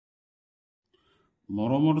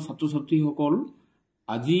মৰমৰ ছাত্ৰ ছাত্ৰীসকল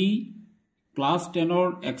আজি ক্লাস 10 ৰ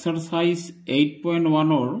এক্সাৰসাইজ 8.1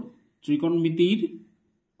 ৰ ত্ৰিকোণমিতিৰ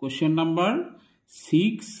কোৱেশ্চন নম্বৰ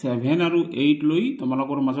 6, 7 আৰু 8 লৈ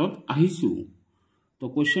তোমালোকৰ মাজত আহিছো। তো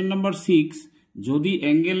কোৱেশ্চন নম্বৰ 6 যদি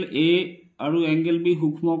এংগেল এ আৰু এংগেল বি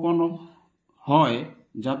সূক্ষ্মকোণ হয়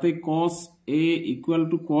যাতে cos a equal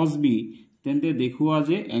to cos b তেন্তে দেখুৱা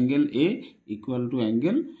যে angle a equal to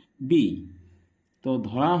angle b। তো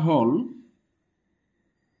ধৰা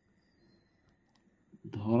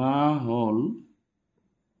হল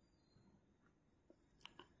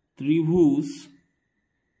ত্ৰিভুজ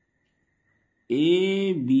a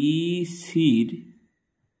b c ৰ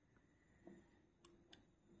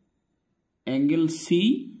এংগেল c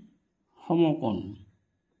সমকোণ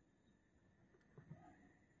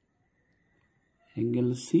এংগেল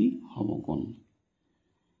c সমকোণ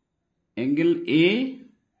এংগেল a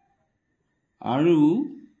আৰু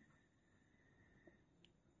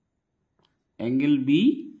এংগেল b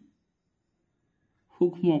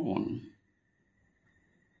সূক্ষ্মকোণ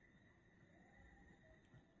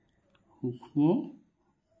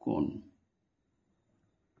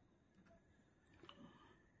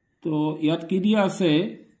তো ইয়াত কি দিয়া আছে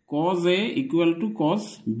cos a equal to cos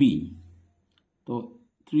b। তো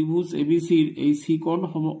ত্রিভুজ abc ৰ এই c কোণ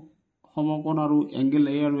সমকোণ আৰু এংগেল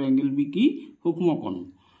a আৰু এংগেল b কি সূক্ষ্মকোণ।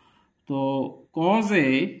 তো cos a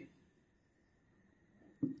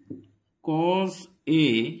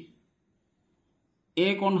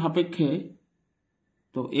কোণ সাপেক্ষে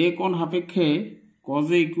তো a কোণ সাপেক্ষে cos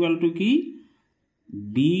a equal to কি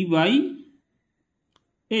b by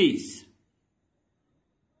h।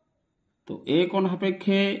 তো a কোণ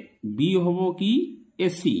সাপেক্ষে b হ'ব কি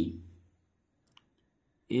ac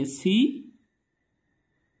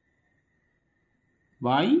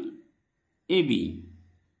by ab।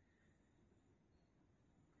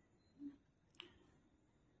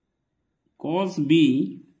 cos b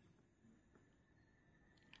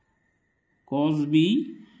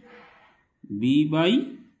b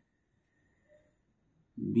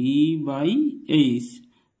by h।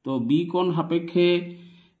 তো b কোণ সাপেক্ষে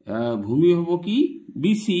ভূমি হ'ব কি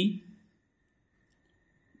bc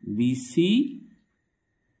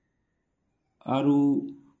আৰু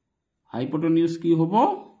হাইপোটেনিউজ কি হ'ব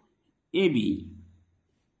ab।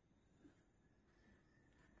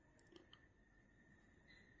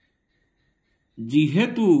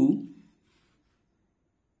 যেহেতু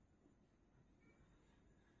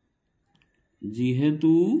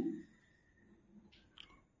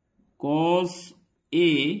cos a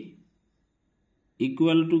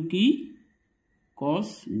equal to কি cos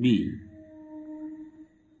b,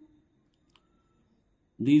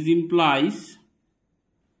 this implies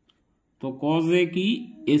तो cos a key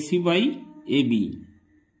ac by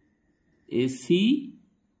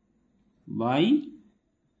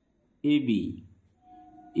ab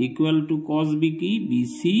equal to cos b key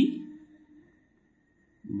bc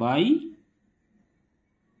by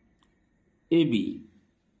ab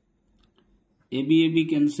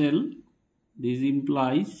cancel, this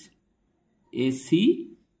implies ac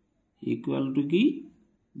equal to key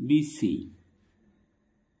bc।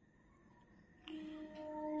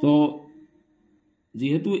 तो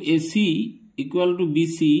যেহেতু ac equal to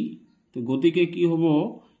bc তো গতিকে কি হ'ব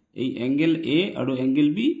এই angle a আৰু angle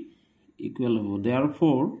b equal হ'ব,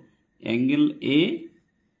 therefore angle a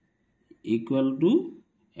equal to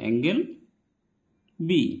angle b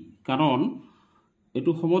কাৰণ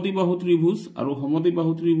এটো সমদ্বিবাহু ত্ৰিভুজ আৰু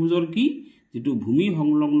সমদ্বিবাহু ত্ৰিভুজৰ কি যেটো ভূমি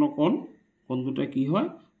সংলগ্ন কোণ দুটা কি হয়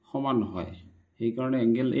সমান হয়, সেই কাৰণে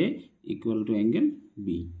angle a equal to angle b।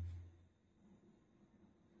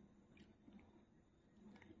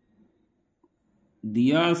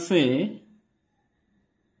 দিয়া আছে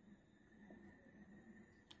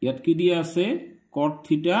ইয়াত কি দিয়া আছে cot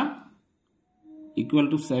theta equal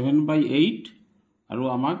to 7/8 আৰু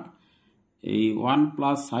আমাক এই 1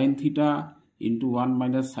 plus sin theta into 1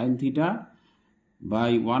 minus sin theta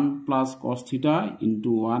by 1 plus cos theta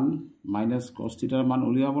into 1 minus cos theta ৰ মান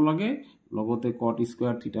উলিয়াব লাগে, লগতে cot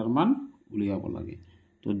square theta ৰ মান উলিয়াব লাগে।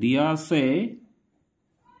 তো দিয়া আছে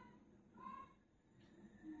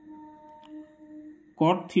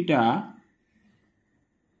cot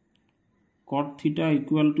theta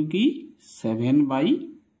equal to কি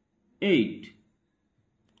 7/8।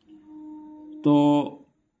 তো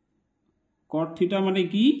cot theta মানে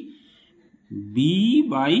কি b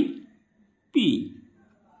by p,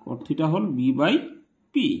 cot theta hall b by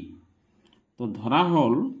p। তো ধরা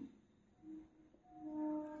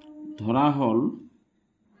হল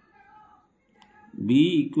b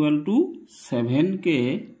equal to 7 K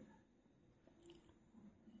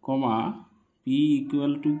p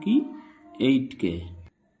equal to key 8k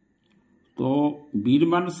তো বিৰ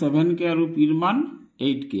মান 7k আৰু পিৰ মান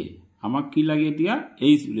 8k আমাক কি লাগে এতিয়া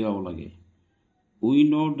h উলিয়াব লাগে we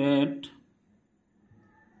know that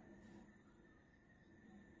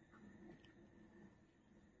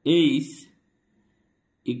h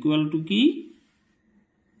equal to কি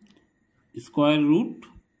square root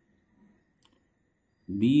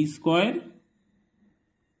b square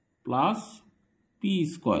plus p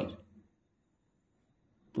square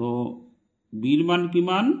तो বিৰ মান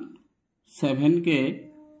কিমান 7k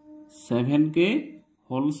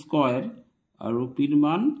whole square আৰু পিৰ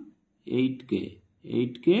মান 8k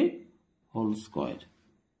whole square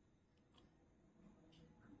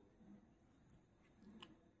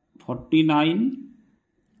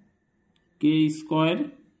 49k square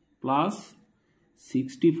plus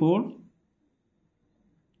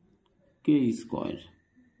 64k square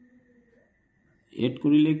add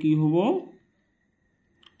কৰিলে কি হ'ব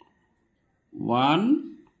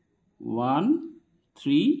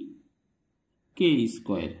 113k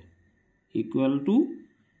square equal to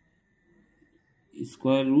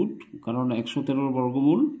square root কারণ 113 এর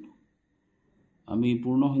বর্গমূল আমি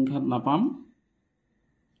পূর্ণ সংখ্যাত না পাম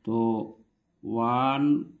তো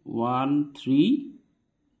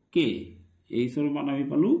 113k এই সর মান আমি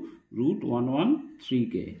পালু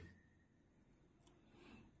 √113k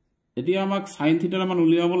এতিয়া আমাক sin থিটাৰ মান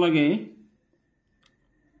উলিয়াব লাগে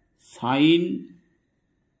sin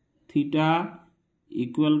theta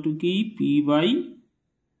equal to কি p by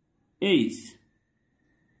h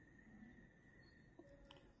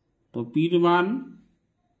তো p এর মান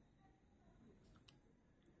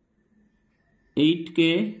 8k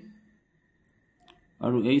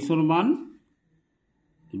আৰু h এর মান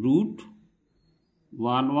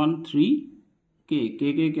 √113k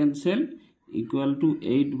k cancel equal to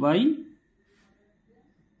 8 by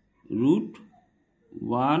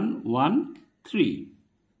 √113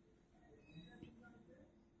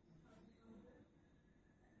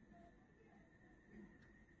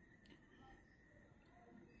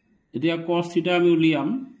 এতিয়া cos theta আমি উলিয়াম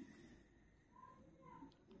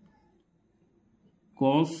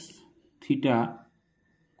cos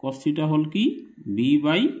theta হল কি b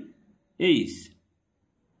by h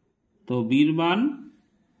তো b এর মান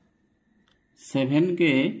 7k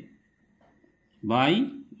by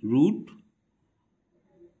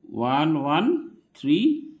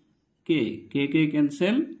 √113k k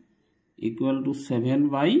cancel equal to 7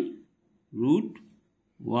 by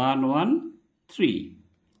 √113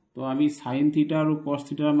 তো আমি sin theta আৰু cos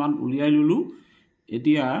theta মান উলিয়াই ললো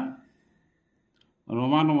এতিয়া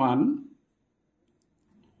roman 1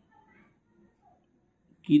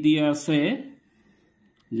 কি দিয়া আছে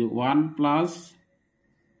যে 1 plus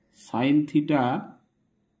sin theta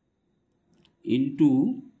into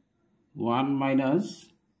 1 minus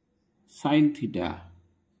sin theta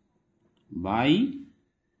by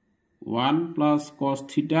 1 plus cos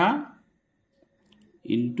theta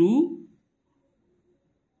into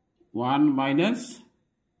 1 minus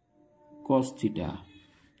cos theta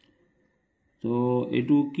তো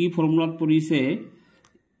এটু কি ফর্মুলাত পড়িছে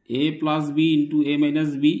a plus b into a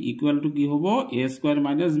minus b equal to কি হবো a square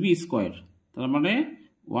minus b square তার মানে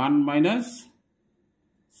 1 minus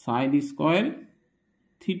sin square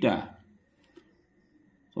theta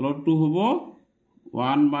তলৰটো হ'ব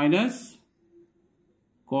 1 minus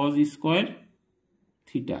cos square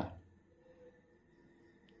theta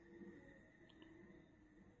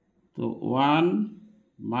তো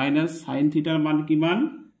 1 minus sin theta মান কিমান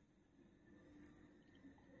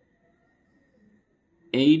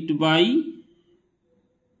 8 by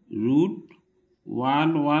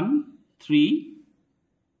 √113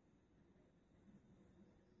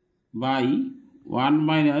 by 1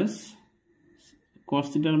 minus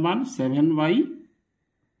cos theta মান 7 by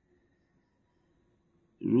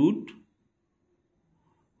root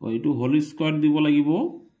ওইটো হোল স্কয়ার দিব লাগিব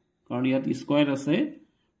কারণ ইয়াত স্কয়ার আছে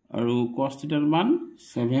আৰু cos theta মান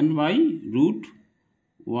 7 by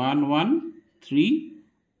 √113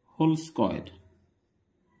 whole square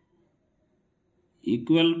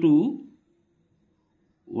equal to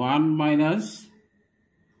 1 minus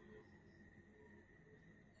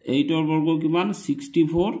 8 or বর্গ কিমান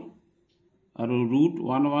 64 আৰু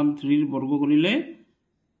 √113 বৰ্গ কৰিলে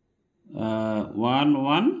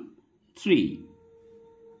 113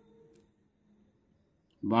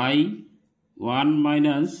 by 1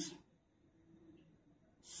 minus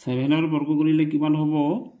 7 or বৰ্গ কৰিলে কিমান হ'ব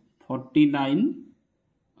 49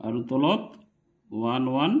 আৰু তলত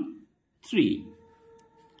 113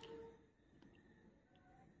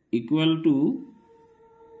 equal to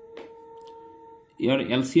your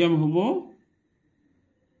LCM hobo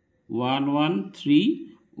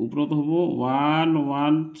 113 ওপৰত হ'ব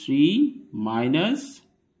 113 minus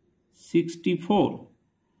 64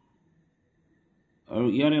 আৰু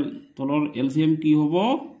ইয়াৰ তলৰ এলসিএম কি হ'ব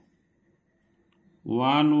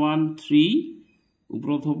 113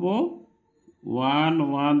 ওপৰত হ'ব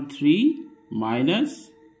 113 minus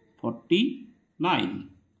 49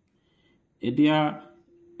 এতিয়া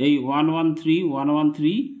এই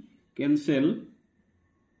 113 cancel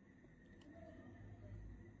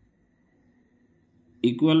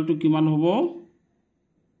equal to কিমান হ'ব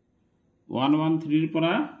 113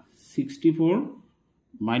 পৰা 64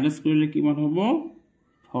 minus কৰিলে কিমান হ'ব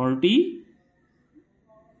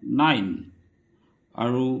 49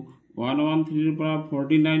 আৰু 113 পৰা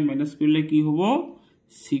 49 minus কৰিলে কি হ'ব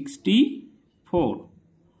 64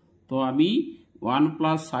 তো আমি 1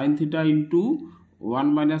 plus sin theta into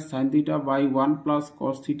 1 minus sin theta by 1 plus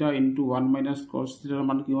cos theta into 1 minus cos theta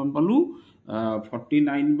মান কিমান পালো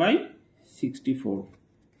 49 by 64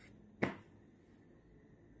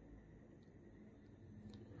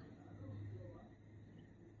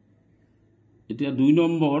 এতিয়া 2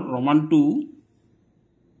 নম্বৰ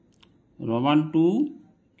Roman 2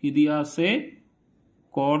 কি দিয়া আছে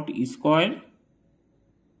cot square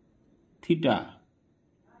theta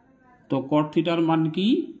তো cot theta ৰ মান কি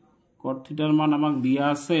cot theta ৰ মান আমাক দিয়া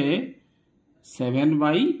আছে 7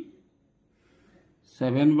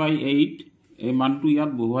 by 8 এই মানটো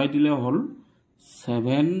ইয়াত বহুৱাই দিলে হল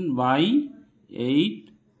 7 by 8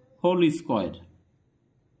 whole square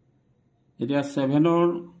এতিয়া 7 ৰ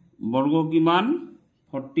বৰ্গ কিমান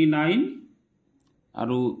 49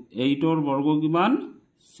 আৰু 8 ৰ বৰ্গ কিমান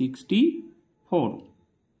 64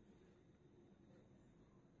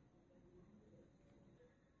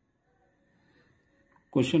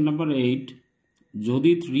 Question number 8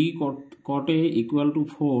 যদি 3 cot a equal to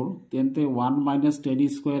 4 তেন্তে 1 minus tan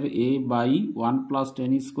square a by 1 plus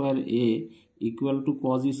tan square a equal to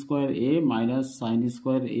cos square a minus sin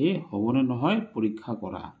square a হবনে নহয় পৰীক্ষা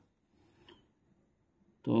কৰা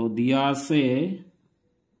তো দিয়া আছে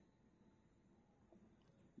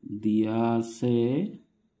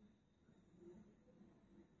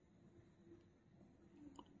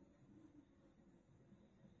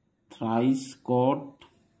thrice cot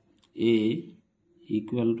a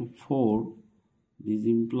equal to 4 this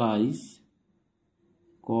implies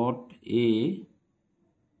cot a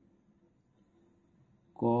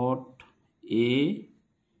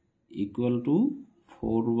equal to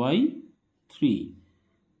 4 by 3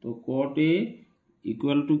 तो cot a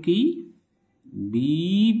equal to key b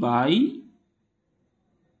by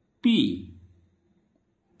p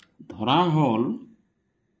ধরা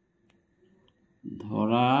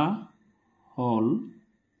হল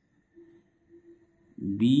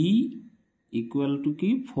b equal to key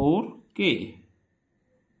 4k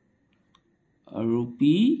और p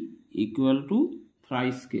equal to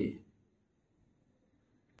thrice k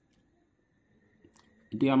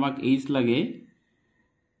এটি আমাক h লাগে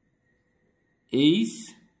h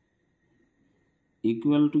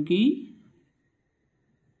equal to key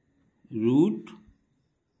root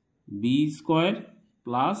b square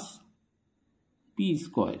plus p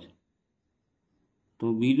square तो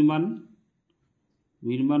b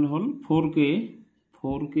मान हल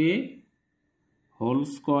 4k whole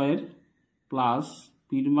square plus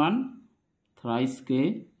p मान thrice k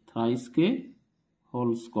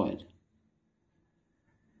whole square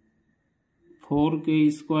 4k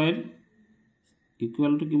square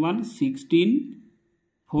equal to किमान 16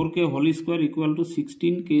 4k whole square equal to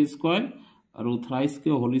 16k square और thrice k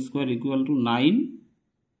whole square equal to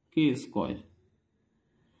 9k square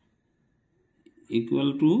equal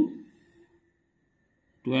to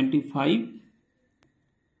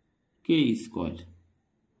 25k square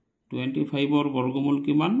 25 और वर्गमूल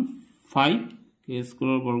किमान 5 k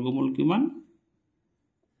square और वर्गमूल किमान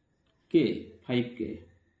k 5k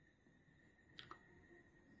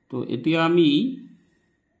तो এতিয়া আমি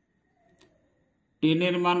tan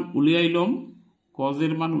এর মান উলিয়াই লম cos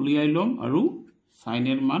এর মান উলিয়াই লম আৰু sin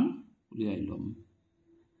এর মান উলিয়াই লম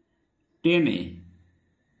tan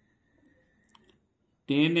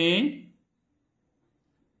a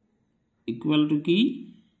equal to key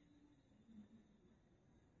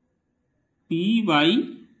p by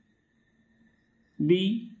b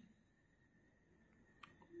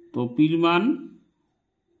तो p मान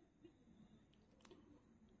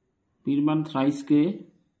thrice के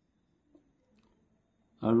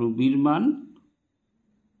और बीर मान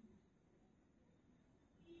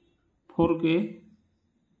 4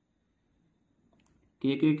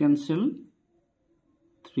 के cancel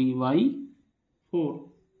 3 by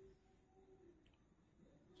 4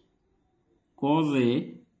 cos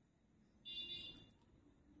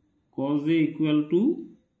a equal to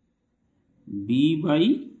b by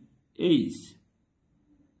h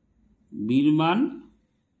br মান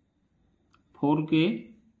 4k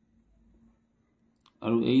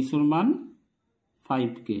और h ৰ মান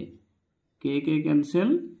 5k k cancel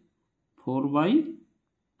 4 by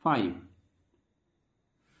 5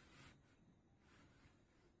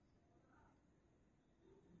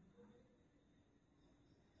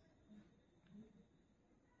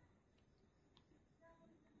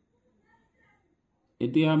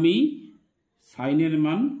 এতিয়া আমি সাইনের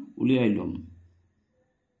মান উলিয়াই লম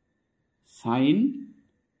sin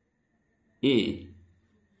a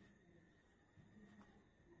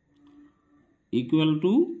equal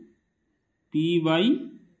to p by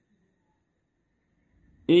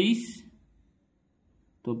h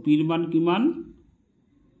तो p ৰ মান কিমান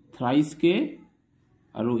thrice k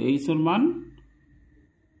আৰু h ৰ মান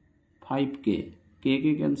 5k k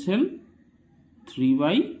cancel 3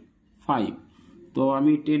 by 5 तो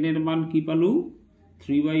आमी 10 এর মান কি পালু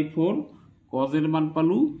 3 by 4 cos এর মান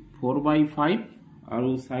পালু 4 by 5 আৰু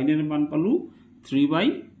sin এর মান পালু 3 by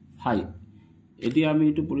 5 এটি আমি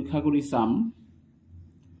এটো পরীক্ষা করি সাম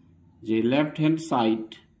যে লেফট হ্যান্ড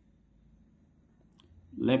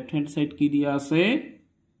সাইড কি দিয়া আছে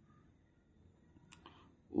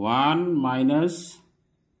 1 minus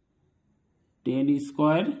 10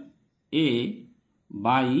 square a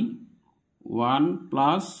by 1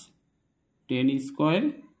 plus 10 square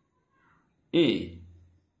a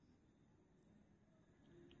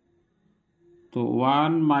तो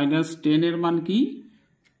 1 minus 10 এর মান কি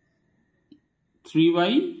 3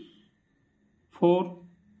 by 4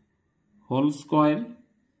 whole square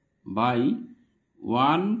by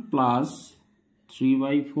 1 plus 3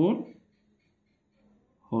 by 4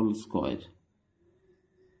 whole square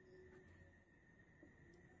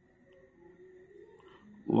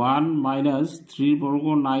 1 minus 3 বর্গ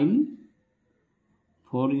 9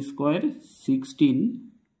 4 square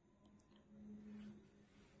 16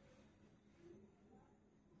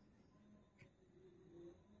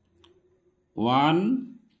 1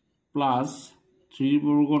 plus 3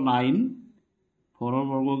 বর্গ 9 4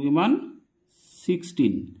 বর্গ কিমান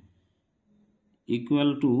 16 equal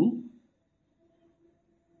to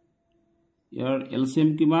ইয়ার এলসিএম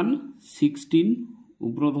কিমান 16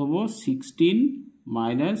 উপরত হবো 16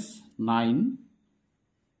 minus 9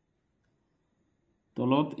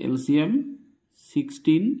 তলত এলসিএম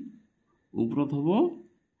 16 উপরত হবো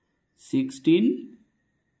 16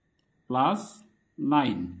 plus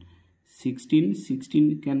 9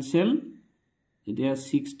 16 cancel এটা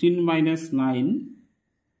 16 minus 9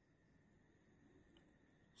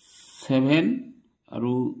 7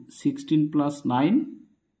 আৰু 16 plus 9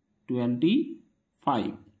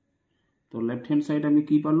 25 তো লেফট হ্যান্ড সাইড আমি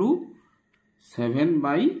কি পালু 7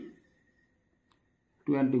 by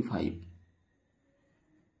 25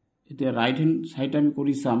 এটা রাইট হ্যান্ড সাইড আমি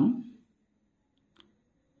করি সাম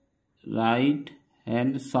রাইট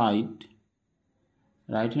হ্যান্ড সাইড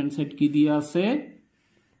কি দিয়া আছে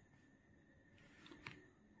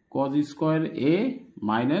cos square a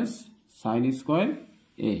minus sin square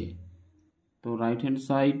a तो right hand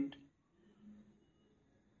side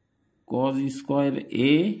cos square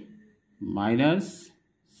a minus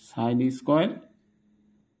sin square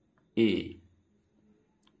a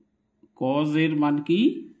cos এর মান কি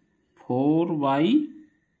 4 by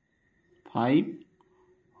 5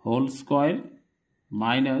 whole square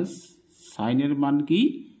minus sin এর মান কি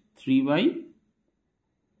 3 by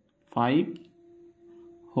 5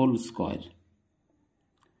 whole square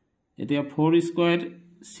এটা 4 square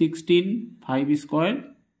 16 5 square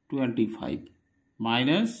 25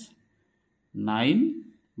 minus 9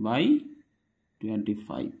 by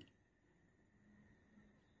 25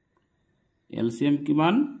 LCM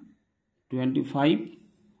কিমান 25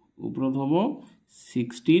 উপরত হবো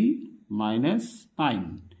 16 minus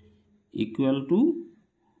 9 equal to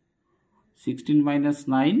 16 minus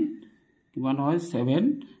 9 কিমান হয়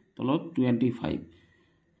 7 তলত 25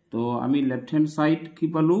 তো আমি লেফট হ্যান্ড সাইড কি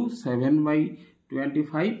পালু 7 by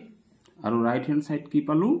 25 আৰু রাইট হ্যান্ড সাইড কি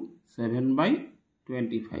পালু 7 by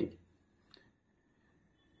 25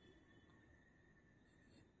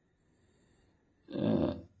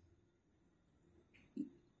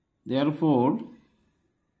 therefore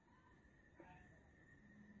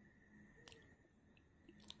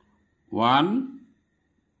 1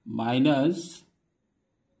 minus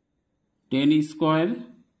 10 square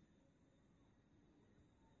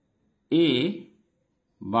a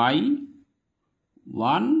by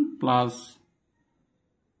 1 plus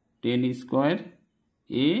 10 square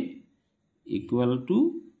a equal to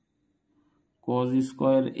cos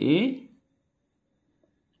square a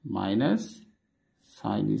minus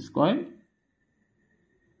sin square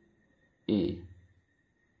এ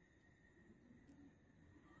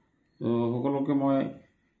তো সকলোকে মই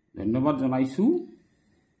ধন্যবাদ জনাইছোঁ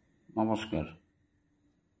নমস্কাৰ